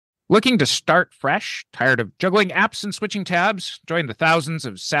Looking to start fresh? Tired of juggling apps and switching tabs? Join the thousands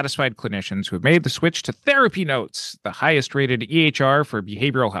of satisfied clinicians who have made the switch to Therapy Notes, the highest rated EHR for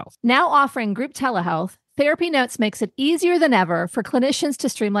behavioral health. Now offering group telehealth, Therapy Notes makes it easier than ever for clinicians to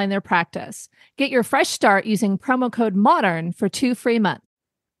streamline their practice. Get your fresh start using promo code MODERN for 2 free months.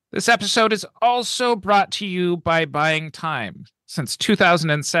 This episode is also brought to you by Buying Time. Since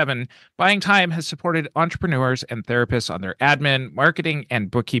 2007, Buying Time has supported entrepreneurs and therapists on their admin, marketing, and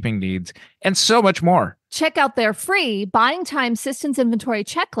bookkeeping needs, and so much more. Check out their free Buying Time Systems Inventory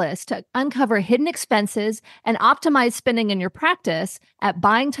Checklist to uncover hidden expenses and optimize spending in your practice at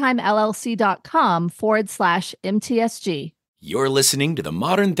buyingtimellc.com/MTSG. You're listening to the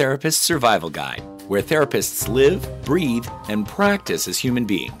Modern Therapist Survival Guide, where therapists live, breathe, and practice as human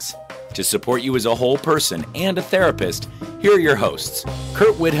beings. To support you as a whole person and a therapist, here are your hosts,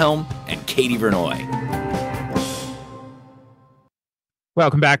 Curt and Katie Vernoy.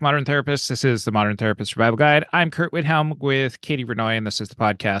 Welcome back, Modern Therapists. This is the Modern Therapist Survival Guide. I'm Curt with Katie Vernoy, and this is the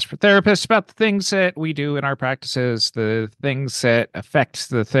podcast for therapists about the things that we do in our practices, the things that affect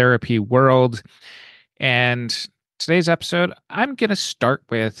the therapy world. And today's episode, I'm going to start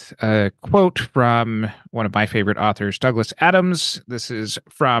with a quote from one of my favorite authors, Douglas Adams. This is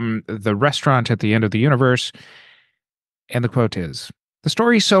from The Restaurant at the End of the Universe. And the quote is, "The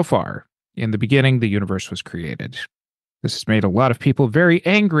story so far, in the beginning, the universe was created. This has made a lot of people very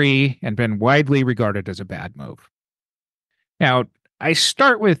angry and been widely regarded as a bad move." Now, I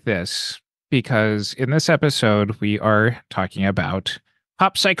start with this because in this episode, we are talking about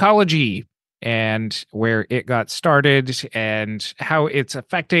pop psychology and where it got started and how it's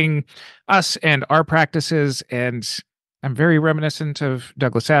affecting us and our practices. And I'm very reminiscent of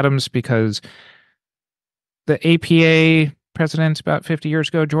Douglas Adams because the APA president about 50 years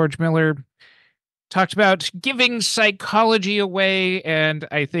ago, George Miller, talked about giving psychology away. And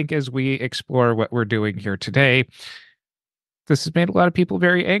I think as we explore what we're doing here today, this has made a lot of people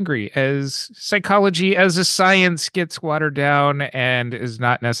very angry as psychology as a science gets watered down and is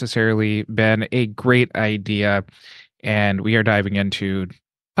not necessarily been a great idea. And we are diving into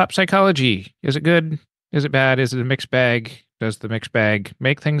pop psychology. Is it good? Is it bad? Is it a mixed bag? Does the mixed bag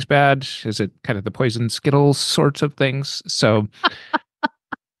make things bad? Is it kind of the poison Skittles sorts of things? So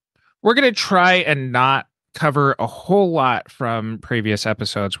we're going to try and not cover a whole lot from previous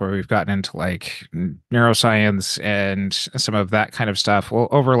episodes where we've gotten into like neuroscience and some of that kind of stuff. We'll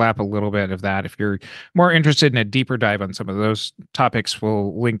overlap a little bit of that. If you're more interested in a deeper dive on some of those topics,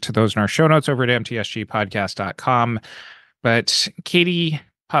 we'll link to those in our show notes over at mtsgpodcast.com. But Katie,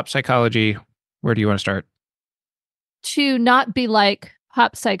 pop psychology, where do you want to start? To not be like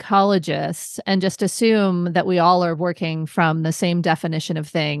pop psychologists and just assume that we all are working from the same definition of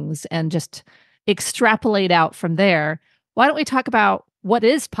things and just extrapolate out from there, why don't we talk about what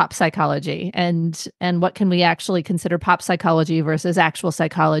is pop psychology and what can we actually consider pop psychology versus actual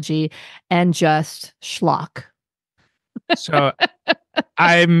psychology and just schlock? So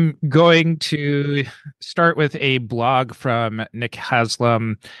I'm going to start with a blog from Nick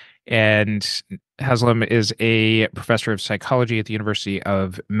Haslam. And Haslam is a professor of psychology at the University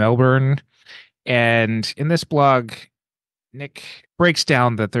of Melbourne. And in this blog, Nick breaks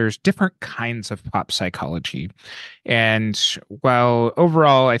down that there's different kinds of pop psychology. And while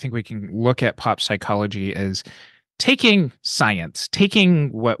overall, I think we can look at pop psychology as taking science,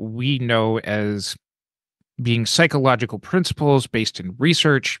 taking what we know as being psychological principles based in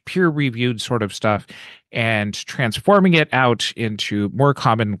research, peer-reviewed sort of stuff, and transforming it out into more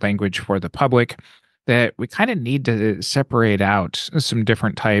common language for the public, that we kind of need to separate out some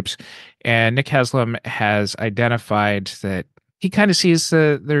different types. And Nick Haslam has identified that he kind of sees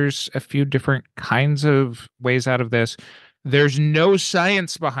that there's a few different kinds of ways out of this. There's no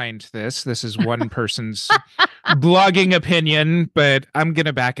science behind this. This is one person's blogging opinion, but I'm going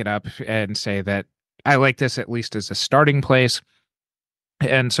to back it up and say that I like this at least as a starting place.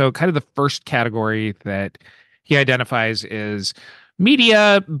 And so kind of the first category that he identifies is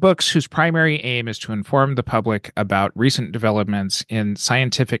media books whose primary aim is to inform the public about recent developments in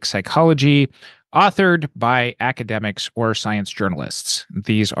scientific psychology, authored by academics or science journalists.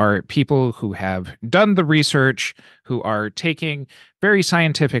 These are people who have done the research, who are taking very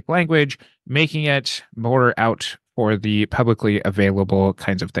scientific language, making it more out for the publicly available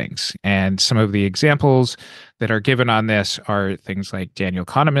kinds of things. And some of the examples that are given on this are things like Daniel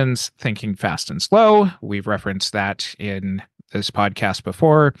Kahneman's Thinking Fast and Slow. We've referenced that in this podcast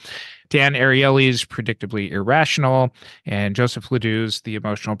before. Dan Ariely's Predictably Irrational, and Joseph Ledoux's The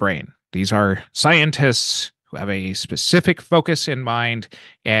Emotional Brain. These are scientists who have a specific focus in mind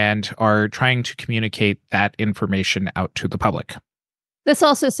and are trying to communicate that information out to the public. This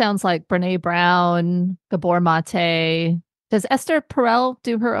also sounds like Brene Brown, Gabor Mate. Does Esther Perel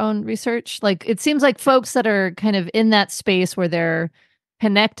do her own research? Like, it seems like folks that are kind of in that space where they're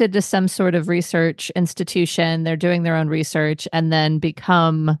connected to some sort of research institution, they're doing their own research, and then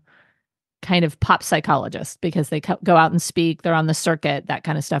become kind of pop psychologists because they go out and speak, they're on the circuit, that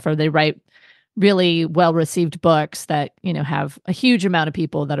kind of stuff, or they write really well-received books that, have a huge amount of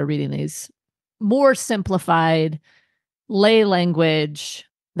people that are reading these more simplified lay language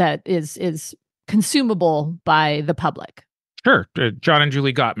that is consumable by the public. Sure. John and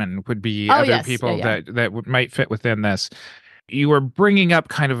Julie Gottman would be other Yes. people Yeah. that might fit within this. You were bringing up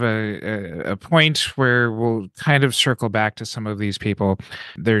kind of a point where we'll kind of circle back to some of these people.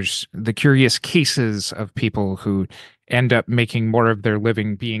 There's the curious cases of people who end up making more of their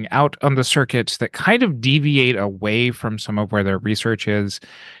living being out on the circuits that kind of deviate away from some of where their research is.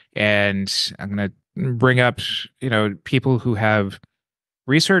 And I'm going to bring up, people who have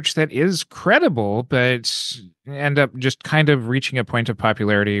research that is credible, but end up just kind of reaching a point of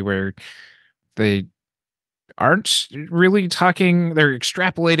popularity where they aren't really talking, they're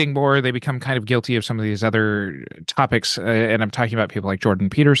extrapolating more. They become kind of guilty of some of these other topics. And I'm talking about people like Jordan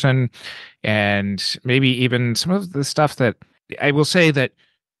Peterson and maybe even some of the stuff that I will say that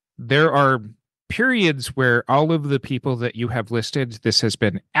there are periods where all of the people that you have listed, this has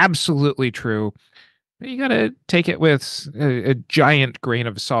been absolutely true. You got to take it with a giant grain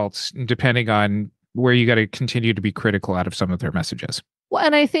of salt, depending on where you got to continue to be critical out of some of their messages. Well,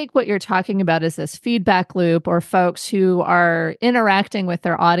 and I think what you're talking about is this feedback loop, or folks who are interacting with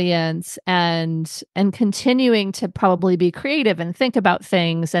their audience and continuing to probably be creative and think about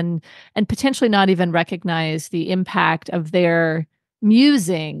things and potentially not even recognize the impact of their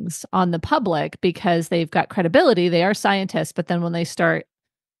musings on the public because they've got credibility. They are scientists, but then when they start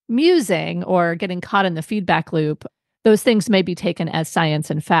musing or getting caught in the feedback loop, those things may be taken as science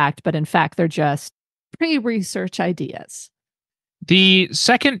and fact, but in fact, they're just pre-research ideas. The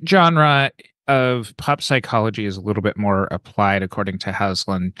second genre of pop psychology is a little bit more applied, according to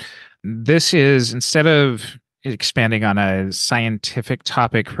Haslam. This is, instead of expanding on a scientific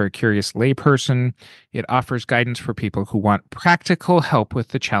topic for a curious layperson, it offers guidance for people who want practical help with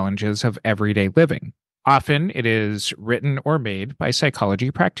the challenges of everyday living. Often it is written or made by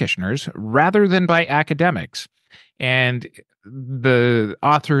psychology practitioners rather than by academics. And the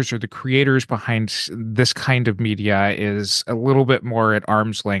authors or the creators behind this kind of media is a little bit more at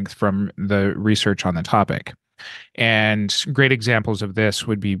arm's length from the research on the topic. And great examples of this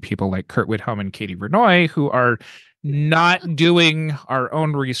would be people like Curt and Katie, who are not doing our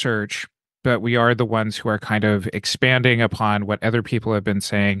own research, but we are the ones who are kind of expanding upon what other people have been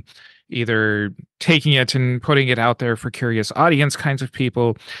saying, either taking it and putting it out there for curious audience kinds of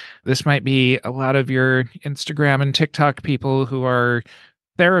people. This might be a lot of your Instagram and TikTok people who are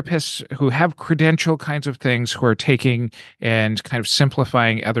therapists who have credential kinds of things, who are taking and kind of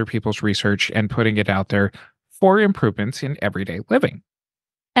simplifying other people's research and putting it out there for improvements in everyday living.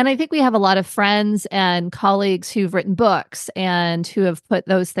 And I think we have a lot of friends and colleagues who've written books and who have put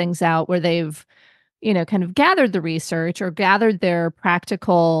those things out where they've, kind of gathered the research or gathered their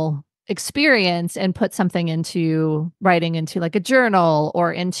practical experience and put something into writing into like a journal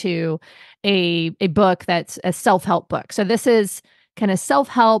or into a book that's a self-help book. So this is kind of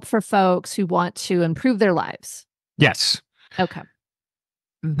self-help for folks who want to improve their lives. Yes. Okay.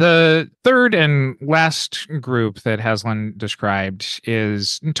 The third and last group that Haslam described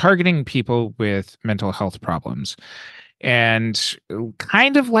is targeting people with mental health problems. And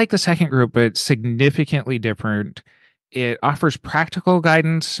kind of like the second group, but significantly different. It offers practical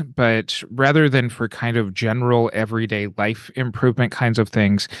guidance, but rather than for kind of general everyday life improvement kinds of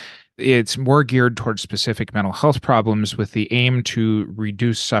things, it's more geared towards specific mental health problems with the aim to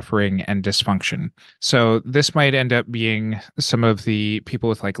reduce suffering and dysfunction. So this might end up being some of the people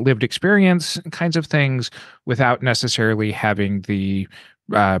with like lived experience kinds of things without necessarily having the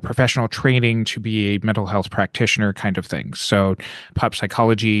professional training to be a mental health practitioner kind of thing. So pop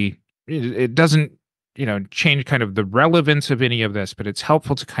psychology, it doesn't change kind of the relevance of any of this, but it's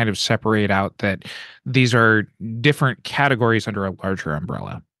helpful to kind of separate out that these are different categories under a larger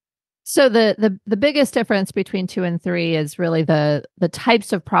umbrella. So the biggest difference between 2 and 3 is really the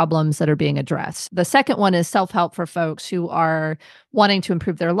types of problems that are being addressed. The second one is self-help for folks who are wanting to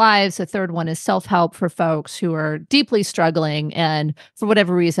improve their lives. The third one is self-help for folks who are deeply struggling and for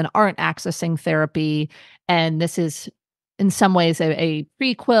whatever reason aren't accessing therapy. And this is in some ways a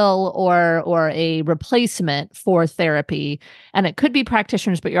prequel or a replacement for therapy. And it could be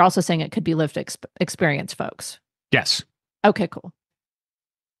practitioners, but you're also saying it could be lived experience folks. Yes. Okay, cool.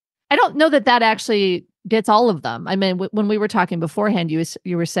 I don't know that actually gets all of them. I mean, when we were talking beforehand,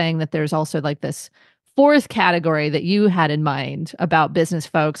 you were saying that there's also like this fourth category that you had in mind about business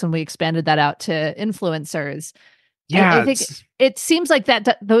folks, and we expanded that out to influencers. I Yeah, think it seems like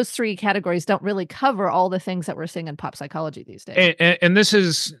that those three categories don't really cover all the things that we're seeing in pop psychology these days. and this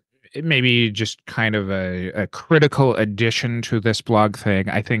is maybe just kind of a critical addition to this blog thing.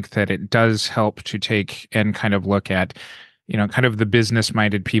 I think that it does help to take and kind of look at, kind of the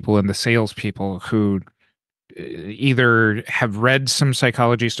business-minded people and the salespeople who either have read some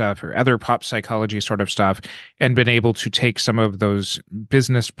psychology stuff or other pop psychology sort of stuff and been able to take some of those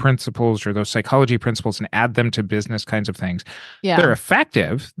business principles or those psychology principles and add them to business kinds of things. Yeah. They're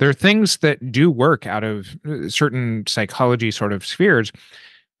effective. They're things that do work out of certain psychology sort of spheres.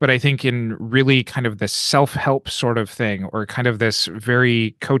 But I think in really kind of this self-help sort of thing, or kind of this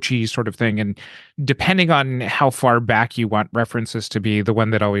very coachy sort of thing, and depending on how far back you want references to be, the one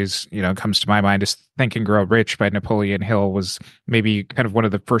that always, comes to my mind is Think and Grow Rich by Napoleon Hill was maybe kind of one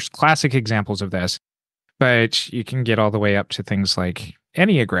of the first classic examples of this. But you can get all the way up to things like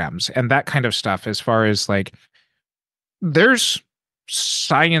Enneagrams and that kind of stuff, as far as like, there's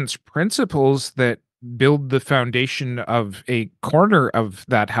science principles that build the foundation of a corner of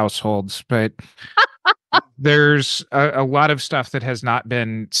that households, but there's a lot of stuff that has not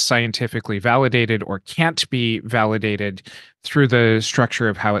been scientifically validated or can't be validated through the structure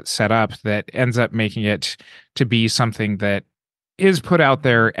of how it's set up, that ends up making it to be something that is put out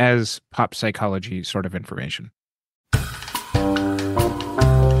there as pop psychology sort of information.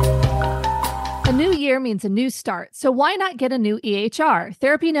 A new year means a new start, so why not get a new EHR?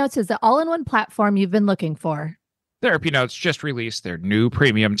 Therapy Notes is the all-in-one platform you've been looking for. Therapy Notes just released their new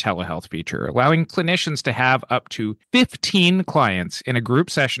premium telehealth feature, allowing clinicians to have up to 15 clients in a group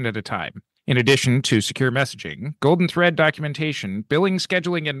session at a time. In addition to secure messaging, golden thread documentation, billing,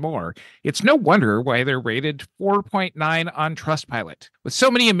 scheduling, and more, it's no wonder why they're rated 4.9 on Trustpilot. With so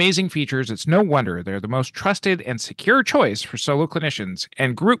many amazing features, it's no wonder they're the most trusted and secure choice for solo clinicians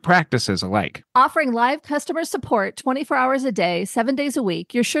and group practices alike. Offering live customer support 24 hours a day, 7 days a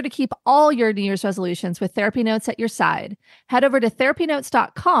week, you're sure to keep all your New Year's resolutions with Therapy Notes at your side. Head over to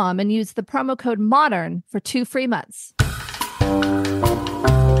therapynotes.com and use the promo code MODERN for 2 free months.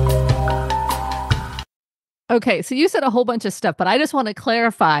 Okay, so you said a whole bunch of stuff, but I just want to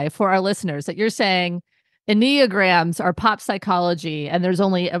clarify for our listeners that you're saying Enneagrams are pop psychology, and there's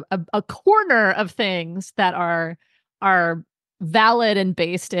only a corner of things that are valid and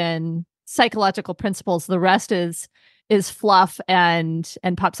based in psychological principles. The rest is fluff and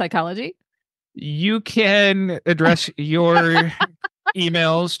pop psychology. You can address your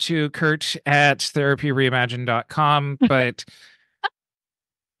emails to Curt at therapyreimagined.com, but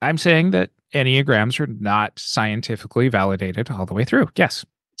I'm saying that Enneagrams are not scientifically validated all the way through. Yes.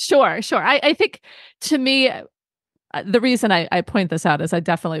 Sure. I think, to me, the reason I point this out is I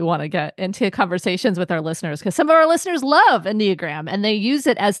definitely want to get into conversations with our listeners, because some of our listeners love Enneagram and they use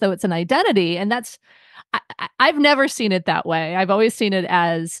it as though it's an identity. And I've never seen it that way. I've always seen it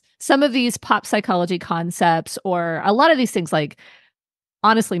as some of these pop psychology concepts, or a lot of these things like,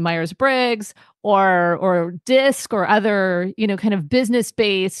 honestly, Myers Briggs or DISC or other, kind of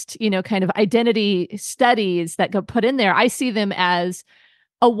business-based, kind of identity studies that get put in there. I see them as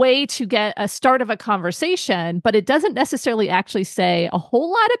a way to get a start of a conversation, but it doesn't necessarily actually say a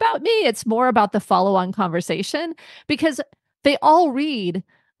whole lot about me. It's more about the follow-on conversation, because they all read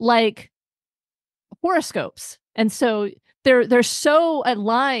like horoscopes. And so they're so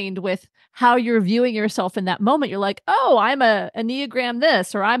aligned with how you're viewing yourself in that moment. You're like, oh, I'm a Enneagram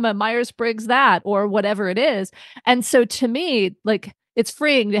this, or I'm a Myers Briggs that, or whatever it is. And so to me, like, it's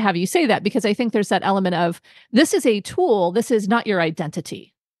freeing to have you say that, because I think there's that element of, this is a tool. This is not your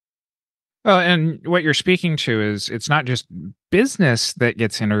identity. Well, and what you're speaking to is, it's not just business that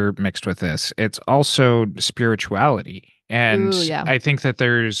gets intermixed with this. It's also spirituality. And Ooh, yeah. I think that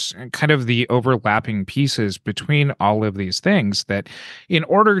there's kind of the overlapping pieces between all of these things, that in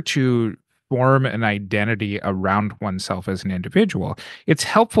order to form an identity around oneself as an individual, it's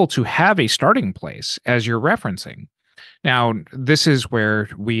helpful to have a starting place, as you're referencing. Now, this is where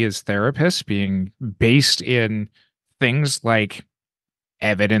we as therapists, being based in things like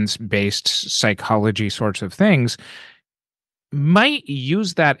evidence-based psychology sorts of things, might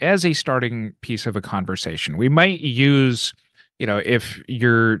use that as a starting piece of a conversation. We might use, if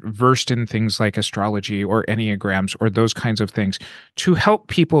you're versed in things like astrology or Enneagrams or those kinds of things, to help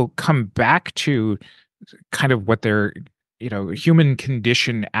people come back to kind of what their, human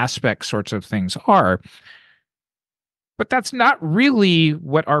condition aspect sorts of things are. But that's not really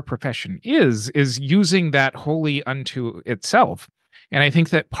what our profession is using that wholly unto itself. And I think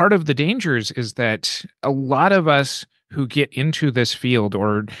that part of the dangers is that a lot of us who get into this field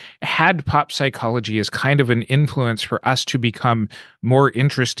or had pop psychology as kind of an influence for us to become more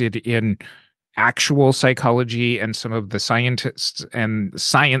interested in actual psychology and some of the scientists and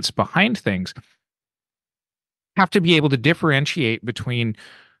science behind things have to be able to differentiate between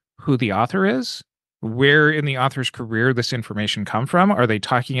who the author is, where in the author's career this information come from. Are they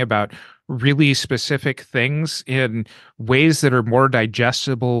talking about really specific things in ways that are more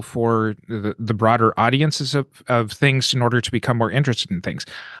digestible for the broader audiences of things in order to become more interested in things?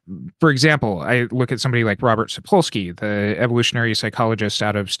 For example, I look at somebody like Robert Sapolsky, the evolutionary psychologist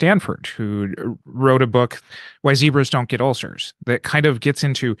out of Stanford, who wrote a book, Why Zebras Don't Get Ulcers, that kind of gets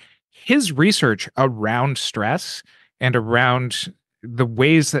into his research around stress and around the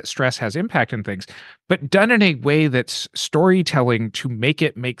ways that stress has impact on things, but done in a way that's storytelling to make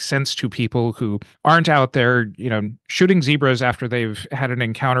it make sense to people who aren't out there, shooting zebras after they've had an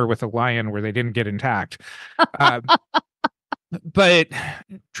encounter with a lion where they didn't get intact. But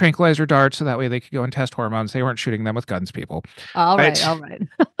tranquilizer darts, so that way they could go and test hormones. They weren't shooting them with guns, people. All right.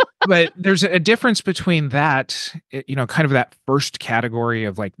 But there's a difference between that, kind of that first category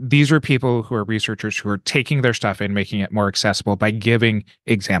of like, these are people who are researchers who are taking their stuff and making it more accessible by giving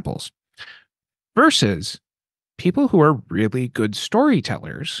examples, versus people who are really good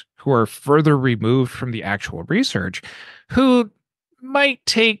storytellers who are further removed from the actual research, who might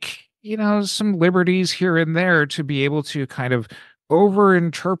take, some liberties here and there to be able to kind of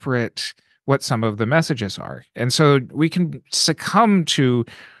overinterpret what some of the messages are. And so we can succumb to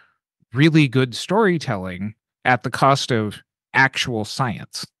really good storytelling at the cost of actual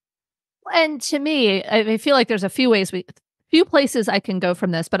science. And to me, I feel like there's a few places I can go from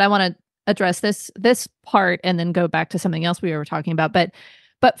this, but I want to address this part and then go back to something else we were talking about. But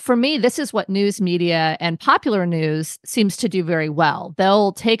for me, this is what news media and popular news seems to do very well.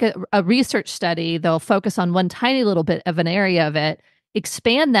 They'll take a research study, they'll focus on one tiny little bit of an area of it,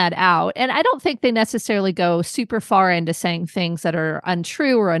 expand that out. And I don't think they necessarily go super far into saying things that are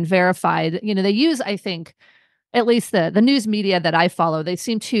untrue or unverified. They use, I think, at least the news media that I follow, they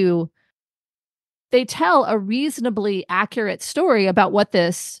tell a reasonably accurate story about what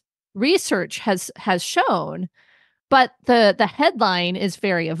this research has shown. But the headline is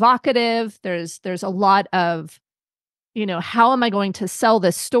very evocative. There's a lot of, how am I going to sell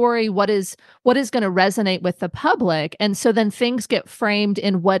this story? What is going to resonate with the public? And so then things get framed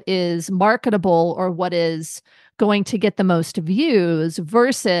in what is marketable or what is going to get the most views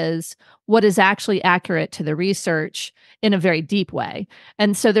versus what is actually accurate to the research in a very deep way.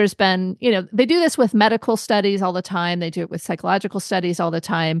 And so there's been, they do this with medical studies all the time. They do it with psychological studies all the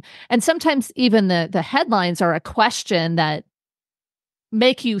time. And sometimes even the headlines are a question that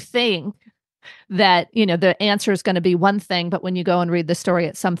make you think that, the answer is going to be one thing, but when you go and read the story,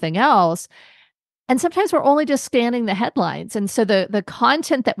 it's something else. And sometimes we're only just scanning the headlines. And so the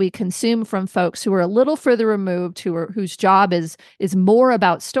content that we consume from folks who are a little further removed, whose job is more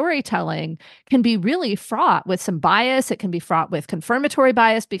about storytelling, can be really fraught with some bias. It can be fraught with confirmatory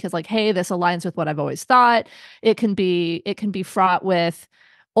bias because like, hey, this aligns with what I've always thought. It can be fraught with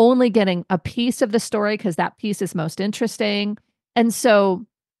only getting a piece of the story because that piece is most interesting. And so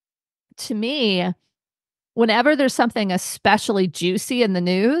to me, whenever there's something especially juicy in the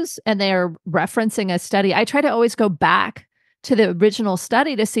news and they're referencing a study, I try to always go back to the original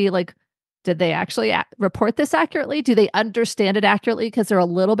study to see, like, did they actually report this accurately? Do they understand it accurately? Because they're a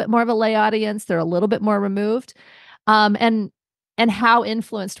little bit more of a lay audience. They're a little bit more removed. And how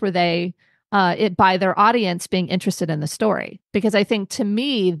influenced were they by their audience being interested in the story? Because I think to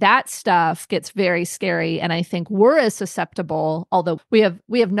me, that stuff gets very scary. And I think we're as susceptible, although we have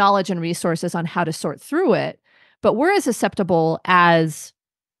knowledge and resources on how to sort through it, but we're as susceptible as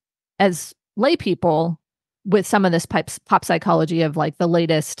lay people with some of this pop psychology of like the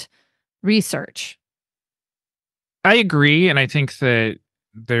latest research. I agree. And I think that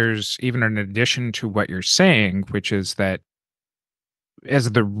there's even an addition to what you're saying, which is that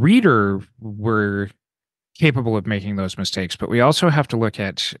as the reader, we're capable of making those mistakes, but we also have to look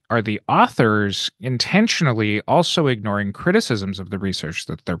at, are the authors intentionally also ignoring criticisms of the research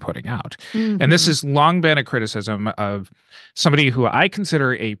that they're putting out? Mm-hmm. And this has long been a criticism of somebody who I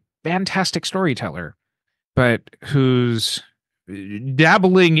consider a fantastic storyteller, but who's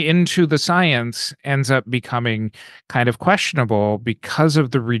dabbling into the science ends up becoming kind of questionable because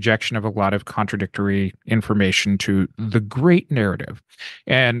of the rejection of a lot of contradictory information to the great narrative.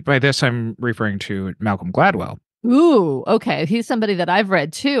 And by this, I'm referring to Malcolm Gladwell. Ooh, okay. He's somebody that I've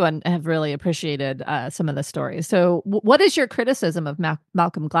read too and have really appreciated some of the stories. So what is your criticism of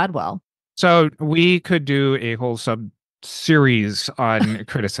Malcolm Gladwell? So we could do a whole series on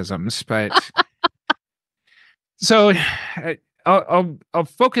criticisms, but so I'll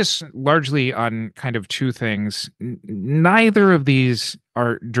focus largely on kind of two things. Neither of these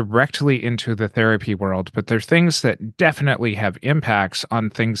are directly into the therapy world, but they're things that definitely have impacts on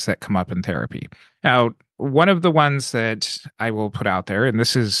things that come up in therapy. Now, one of the ones that I will put out there, and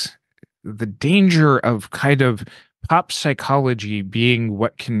this is the danger of kind of pop psychology being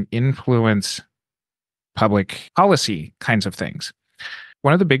what can influence public policy kinds of things.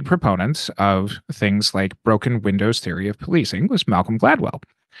 One of the big proponents of things like broken windows theory of policing was Malcolm Gladwell.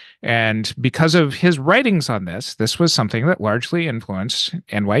 And because of his writings on this, this was something that largely influenced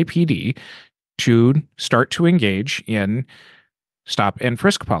NYPD to start to engage in stop and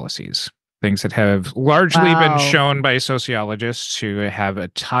frisk policies, things that have largely been shown by sociologists to have a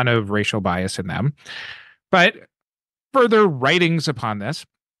ton of racial bias in them. But further writings upon this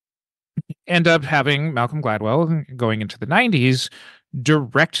end up having Malcolm Gladwell going into the 90s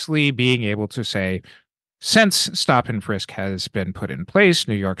directly being able to say, since stop and frisk has been put in place,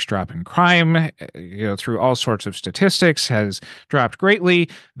 New York's drop in crime, through all sorts of statistics, has dropped greatly.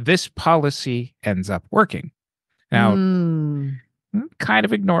 This policy ends up working. Now, kind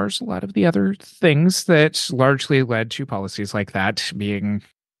of ignores a lot of the other things that largely led to policies like that being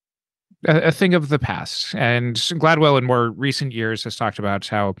a thing of the past. And Gladwell in more recent years has talked about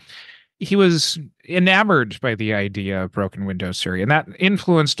how he was enamored by the idea of broken windows theory, and that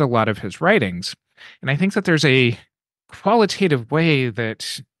influenced a lot of his writings. And I think that there's a qualitative way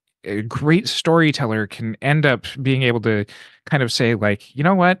that a great storyteller can end up being able to kind of say, like, you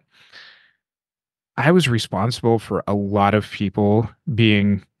know what? I was responsible for a lot of people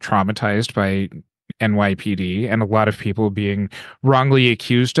being traumatized by NYPD and a lot of people being wrongly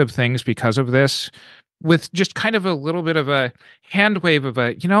accused of things because of this, with just kind of a little bit of a hand wave of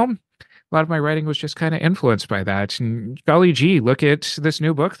a lot of my writing was just kind of influenced by that. And golly gee, look at this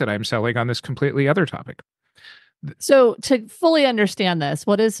new book that I'm selling on this completely other topic. So to fully understand this,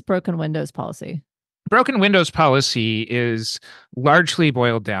 what is broken windows policy? Broken windows policy is largely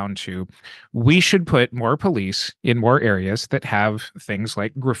boiled down to we should put more police in more areas that have things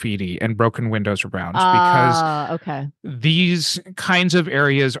like graffiti and broken windows around, because these kinds of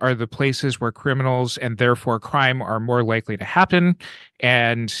areas are the places where criminals and therefore crime are more likely to happen.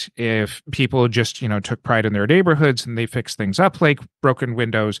 And if people just, took pride in their neighborhoods and they fixed things up like broken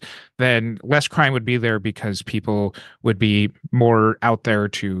windows, then less crime would be there because people would be more out there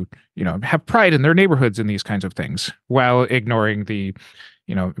to, have pride in their neighborhoods and these kinds of things, while ignoring the,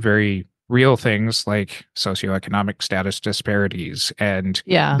 very real things like socioeconomic status disparities and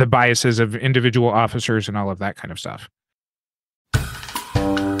the biases of individual officers and all of that kind of stuff.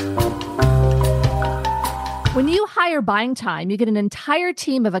 When you hire Buying Time, you get an entire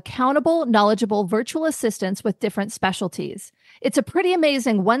team of accountable, knowledgeable virtual assistants with different specialties. It's a pretty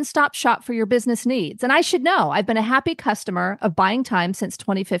amazing one-stop shop for your business needs. And I should know, I've been a happy customer of Buying Time since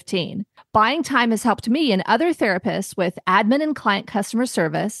 2015. Buying Time has helped me and other therapists with admin and client customer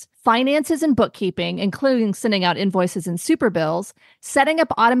service, finances and bookkeeping, including sending out invoices and super bills, setting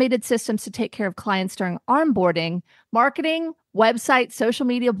up automated systems to take care of clients during onboarding, marketing, websites, social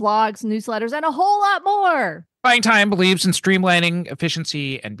media, blogs, newsletters, and a whole lot more. Buying Time believes in streamlining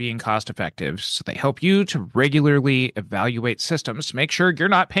efficiency and being cost effective, so they help you to regularly evaluate systems to make sure you're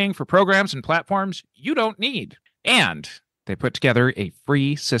not paying for programs and platforms you don't need. And they put together a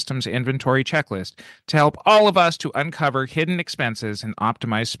free systems inventory checklist to help all of us to uncover hidden expenses and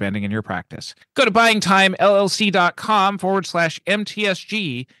optimize spending in your practice. Go to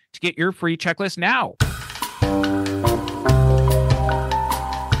buyingtimellc.com/MTSG to get your free checklist now.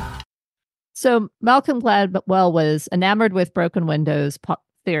 So Malcolm Gladwell was enamored with broken windows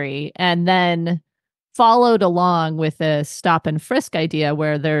theory and then followed along with the stop and frisk idea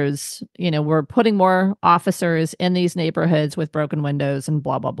where there's, we're putting more officers in these neighborhoods with broken windows and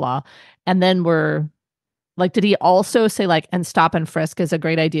blah, blah, blah. And then we're like, did he also say and stop and frisk is a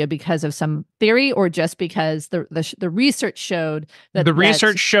great idea because of some theory or just because the research showed that the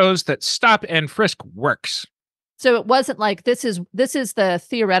research shows that stop and frisk works? So it wasn't like this is the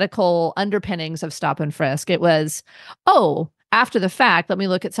theoretical underpinnings of stop and frisk. It was, after the fact, let me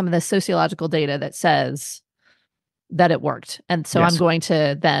look at some of the sociological data that says that it worked. And so I'm going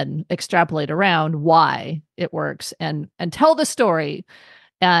to then extrapolate around why it works and tell the story.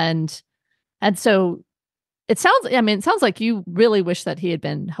 And so it sounds like you really wish that he had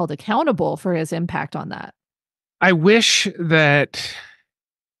been held accountable for his impact on that. I wish that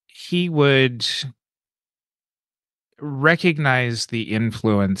he would recognize the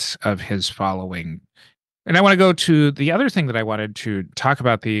influence of his following. And I want to go to the other thing that I wanted to talk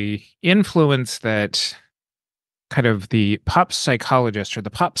about, the influence that kind of the pop psychologists or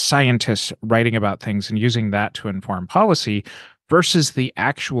the pop scientists writing about things and using that to inform policy versus the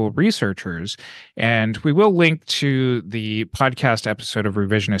actual researchers. And we will link to the podcast episode of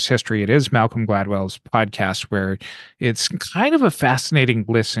Revisionist History. It is Malcolm Gladwell's podcast, where it's kind of a fascinating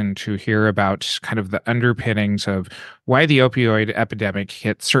listen to hear about kind of the underpinnings of why the opioid epidemic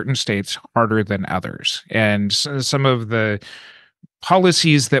hit certain states harder than others. And some of the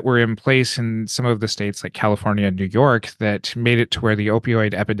policies that were in place in some of the states like California and New York that made it to where the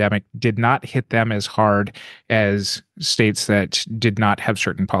opioid epidemic did not hit them as hard as states that did not have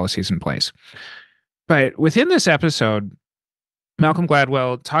certain policies in place. But within this episode, Malcolm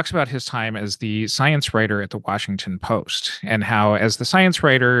Gladwell talks about his time as the science writer at the Washington Post and how, as the science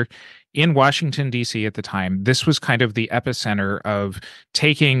writer in Washington, D.C. at the time, this was kind of the epicenter of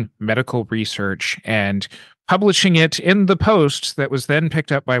taking medical research and publishing it in the Post that was then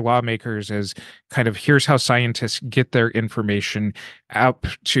picked up by lawmakers as kind of here's how scientists get their information out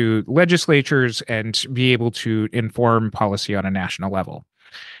to legislatures and be able to inform policy on a national level.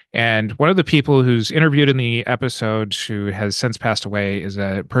 And one of the people who's interviewed in the episode who has since passed away is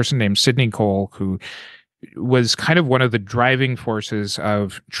a person named Sidney Cole, who was kind of one of the driving forces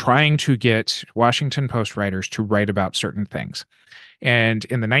of trying to get Washington Post writers to write about certain things. And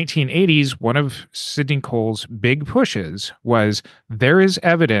in the 1980s, one of Sidney Cole's big pushes was there is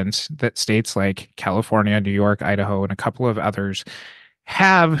evidence that states like California, New York, Idaho, and a couple of others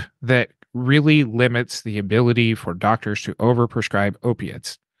have that really limits the ability for doctors to overprescribe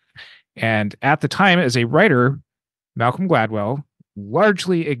opiates. And at the time, as a writer, Malcolm Gladwell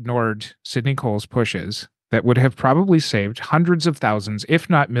largely ignored Sidney Cole's pushes that would have probably saved hundreds of thousands, if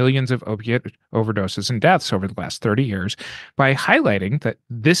not millions, of opiate overdoses and deaths over the last 30 years by highlighting that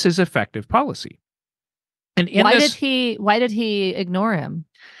this is effective policy. And why did he ignore him?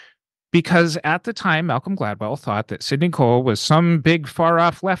 Because at the time, Malcolm Gladwell thought that Sidney Cole was some big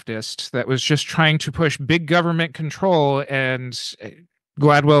far-off leftist that was just trying to push big government control. And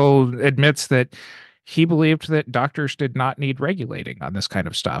Gladwell admits that he believed that doctors did not need regulating on this kind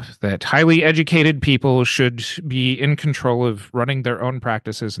of stuff, that highly educated people should be in control of running their own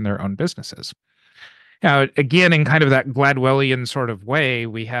practices and their own businesses. Now, again, in kind of that Gladwellian sort of way,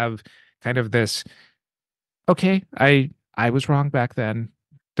 we have kind of this, okay, I was wrong back then.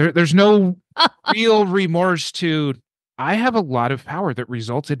 There's no real remorse to, I have a lot of power that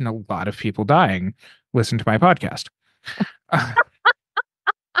resulted in a lot of people dying. Listen to my podcast.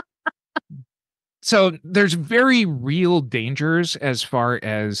 So there's very real dangers as far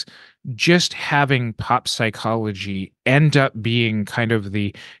as just having pop psychology end up being kind of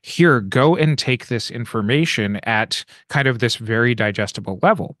the, here, go and take this information at kind of this very digestible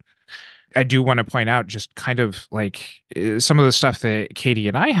level. I do want to point out just kind of like some of the stuff that Katie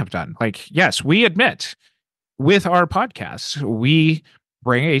and I have done. Like, yes, we admit with our podcasts, we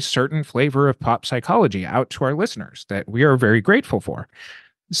bring a certain flavor of pop psychology out to our listeners that we are very grateful for.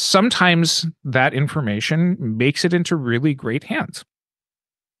 Sometimes that information makes it into really great hands.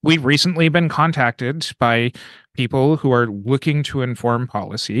 We've recently been contacted by people who are looking to inform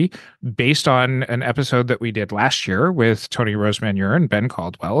policy based on an episode that we did last year with Tony Rosemanure and Ben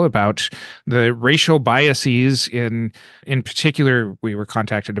Caldwell about the racial biases in particular, we were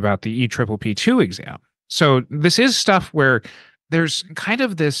contacted about the EPPP2 exam. So this is stuff where there's kind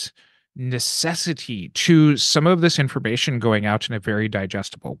of this necessity to some of this information going out in a very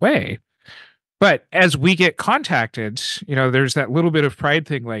digestible way. But as we get contacted, there's that little bit of pride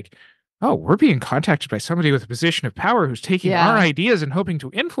thing like, oh, we're being contacted by somebody with a position of power who's taking our ideas and hoping to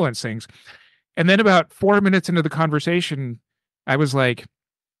influence things. And then about 4 minutes into the conversation, I was like,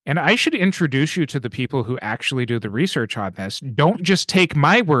 and I should introduce you to the people who actually do the research on this. Don't just take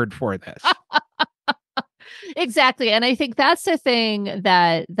my word for this. Exactly. And I think that's the thing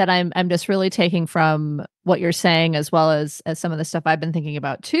that I'm just really taking from what you're saying, as well as some of the stuff I've been thinking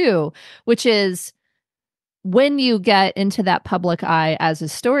about too, which is when you get into that public eye as a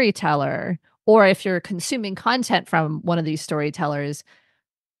storyteller, or if you're consuming content from one of these storytellers,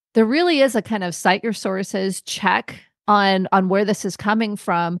 there really is a kind of cite your sources, check on where this is coming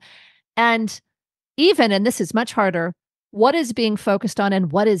from. And this is much harder, what is being focused on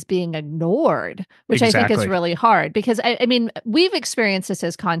and what is being ignored, which I think is really hard, because I mean, we've experienced this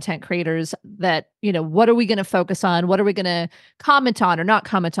as content creators that, what are we going to focus on? What are we going to comment on or not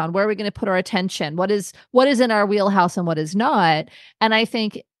comment on? Where are we going to put our attention? What is in our wheelhouse and what is not? And I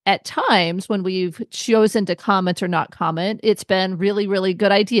think at times when we've chosen to comment or not comment, it's been really, really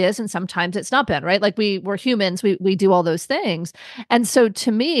good ideas. And sometimes it's not been, right? Like we're humans, we do all those things. And so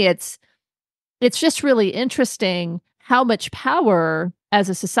to me, it's just really interesting how much power as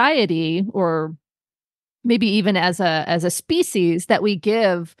a society or maybe even as a species, that we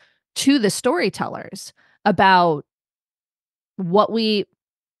give to the storytellers about what we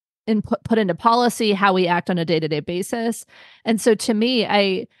put into policy, how we act on a day-to-day basis. And so to me,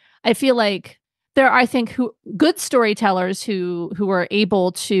 I feel like there are, I think, good storytellers who are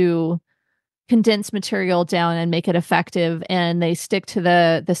able to condense material down and make it effective, and they stick to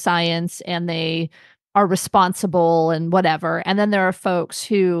the science, and they are responsible and whatever. And then there are folks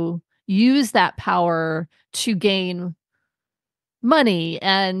who use that power to gain money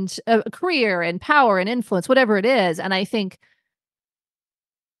and a career and power and influence, whatever it is. And I think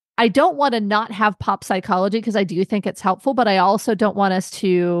I don't want to not have pop psychology, because I do think it's helpful, but I also don't want us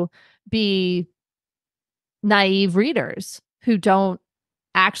to be naive readers who don't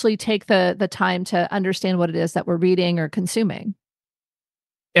actually take the time to understand what it is that we're reading or consuming.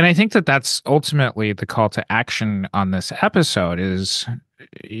 And I think that that's ultimately the call to action on this episode is,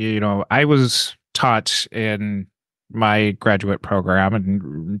 I was taught in my graduate program,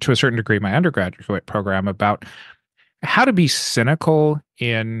 and to a certain degree my undergraduate program, about how to be cynical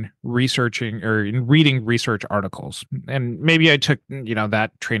in researching or in reading research articles. And maybe I took,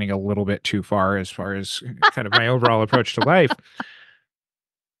 that training a little bit too far as kind of my overall approach to life.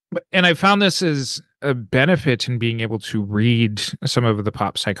 And I found this as a benefit in being able to read some of the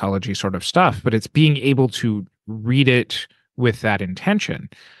pop psychology sort of stuff, but it's being able to read it with that intention.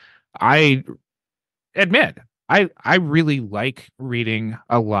 I admit, I really like reading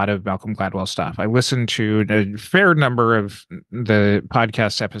a lot of Malcolm Gladwell stuff. I listen to a fair number of the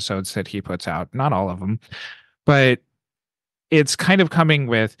podcast episodes that he puts out, not all of them, but it's kind of coming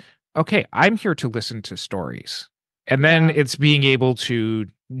with, okay, I'm here to listen to stories. And then it's being able to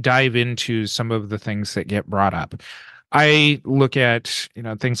dive into some of the things that get brought up. I look at,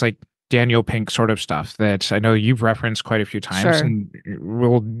 things like Daniel Pink sort of stuff that I know you've referenced quite a few times, Sure. and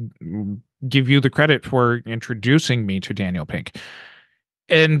will give you the credit for introducing me to Daniel Pink.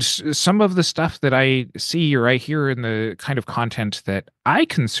 And some of the stuff that I see or I hear in the kind of content that I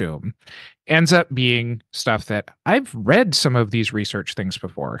consume ends up being stuff that I've read some of these research things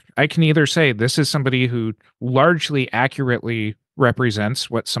before. I can either say this is somebody who largely accurately represents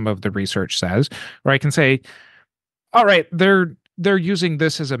what some of the research says, or I can say, all right, they're using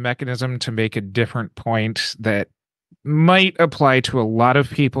this as a mechanism to make a different point that might apply to a lot of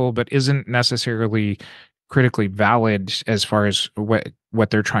people, but isn't necessarily critically valid as far as what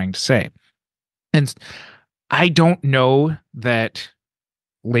they're trying to say. And I don't know that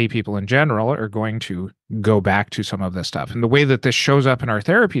lay people in general are going to go back to some of this stuff. And the way that this shows up in our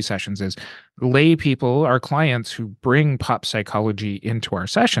therapy sessions is lay people, our clients who bring pop psychology into our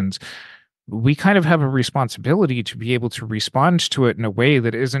sessions, we kind of have a responsibility to be able to respond to it in a way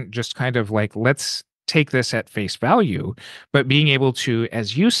that isn't just kind of like, let's take this at face value, but being able to,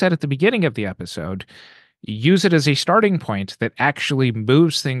 as you said at the beginning of the episode, use it as a starting point that actually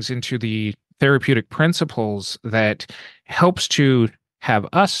moves things into the therapeutic principles that helps to have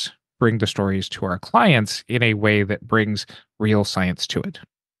us bring the stories to our clients in a way that brings real science to it.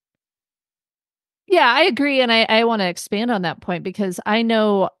 Yeah, I agree. And I want to expand on that point, because I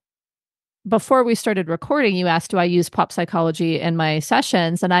know before we started recording, you asked, do I use pop psychology in my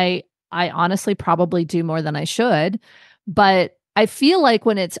sessions? And I honestly probably do more than I should. But I feel like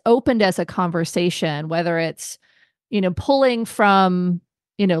when it's opened as a conversation, whether it's, pulling from,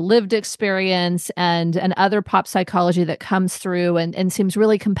 lived experience and other pop psychology that comes through and seems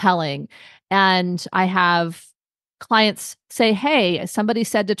really compelling. And I have clients say, hey, somebody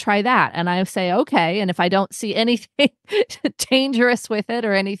said to try that. And I say, okay. And if I don't see anything dangerous with it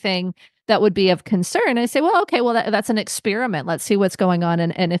or anything that would be of concern, I say, well, okay, well, that's an experiment. Let's see what's going on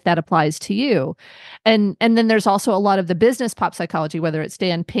and if that applies to you. And then there's also a lot of the business pop psychology, whether it's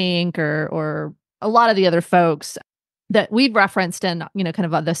Dan Pink or a lot of the other folks that we've referenced and,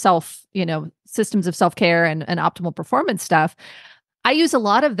 kind of the systems of self-care and optimal performance stuff. I use a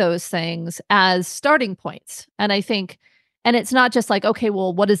lot of those things as starting points. And I think, and it's not just like, okay,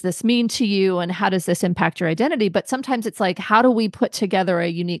 well, what does this mean to you and how does this impact your identity? But sometimes it's like, how do we put together a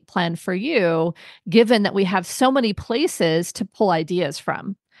unique plan for you, given that we have so many places to pull ideas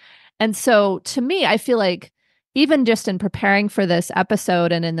from? And so to me, I feel like even just in preparing for this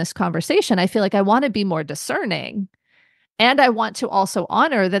episode and in this conversation, I feel like I want to be more discerning. And I want to also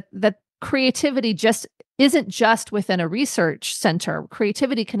honor that creativity just isn't just within a research center.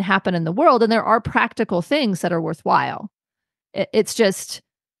 Creativity can happen in the world, and there are practical things that are worthwhile. It's just,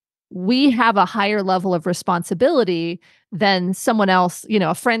 we have a higher level of responsibility than someone else,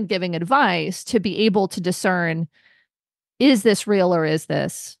 a friend giving advice, to be able to discern, is this real or is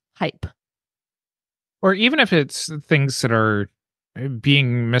this hype? Or even if it's things that are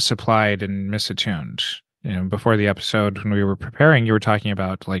being misapplied and misattuned. before the episode when we were preparing, you were talking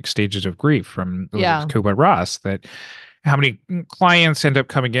about like stages of grief from Kubler-Ross, that how many clients end up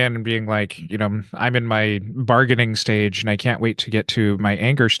coming in and being like, I'm in my bargaining stage and I can't wait to get to my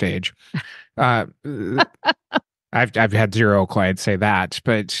anger stage. I've had zero clients say that,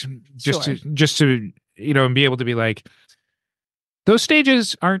 but just to be able to be like, those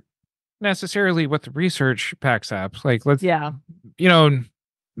stages aren't necessarily what the research backs up. Like, let's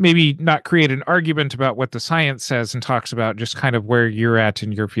maybe not create an argument about what the science says and talks about, just kind of where you're at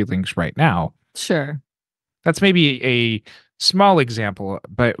in your feelings right now. Sure. That's maybe a small example,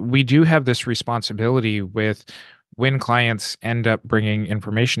 but we do have this responsibility with when clients end up bringing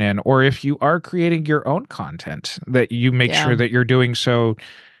information in, or if you are creating your own content, that you make sure that you're doing so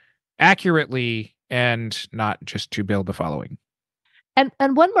accurately and not just to build the following.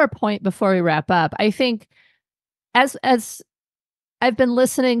 And one more point before we wrap up. I think as I've been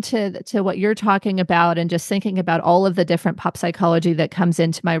listening to what you're talking about and just thinking about all of the different pop psychology that comes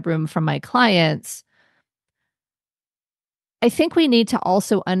into my room from my clients, I think we need to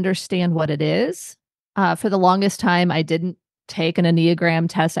also understand what it is. For the longest time, I didn't take an Enneagram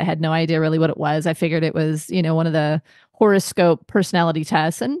test. I had no idea really what it was. I figured it was, one of the horoscope personality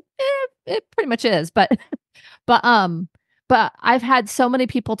tests, and it pretty much is. But I've had so many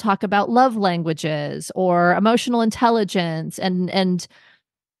people talk about love languages or emotional intelligence, and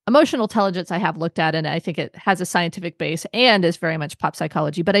emotional intelligence I have looked at, and I think it has a scientific base and is very much pop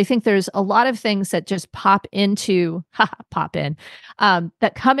psychology. But I think there's a lot of things that just that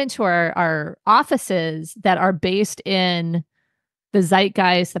come into our offices that are based in the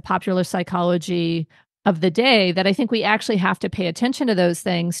zeitgeist, the popular psychology of the day, that I think we actually have to pay attention to those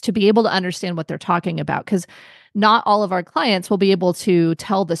things to be able to understand what they're talking about. Because not all of our clients will be able to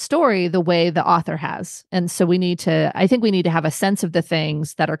tell the story the way the author has. And so I think we need to have a sense of the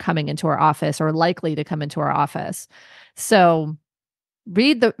things that are coming into our office or likely to come into our office. So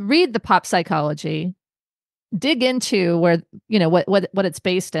read the pop psychology, dig into where, what it's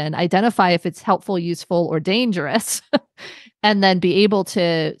based in, identify if it's helpful, useful, or dangerous, and then be able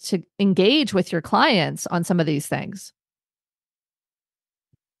to engage with your clients on some of these things.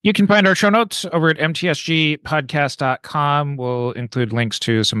 You can find our show notes over at mtsgpodcast.com. We'll include links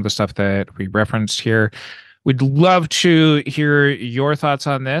to some of the stuff that we referenced here. We'd love to hear your thoughts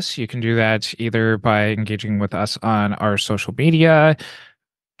on this. You can do that either by engaging with us on our social media,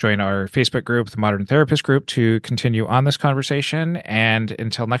 join our Facebook group, the Modern Therapist Group, to continue on this conversation. And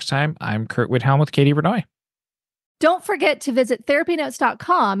until next time, I'm Curt Widhelm with Katie Vernoy. Don't forget to visit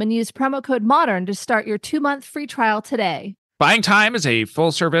therapynotes.com and use promo code MODERN to start your 2-month free trial today. Buying Time is a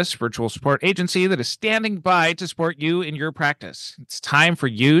full-service virtual support agency that is standing by to support you in your practice. It's time for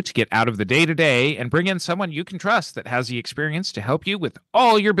you to get out of the day-to-day and bring in someone you can trust that has the experience to help you with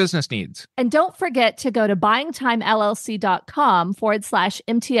all your business needs. And don't forget to go to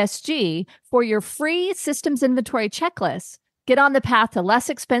buyingtimellc.com/MTSG for your free systems inventory checklist. Get on the path to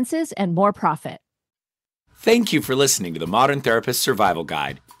less expenses and more profit. Thank you for listening to the Modern Therapist Survival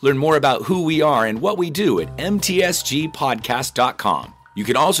Guide. Learn more about who we are and what we do at mtsgpodcast.com. You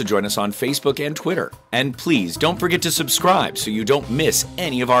can also join us on Facebook and Twitter. And please don't forget to subscribe so you don't miss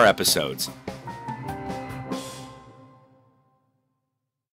any of our episodes.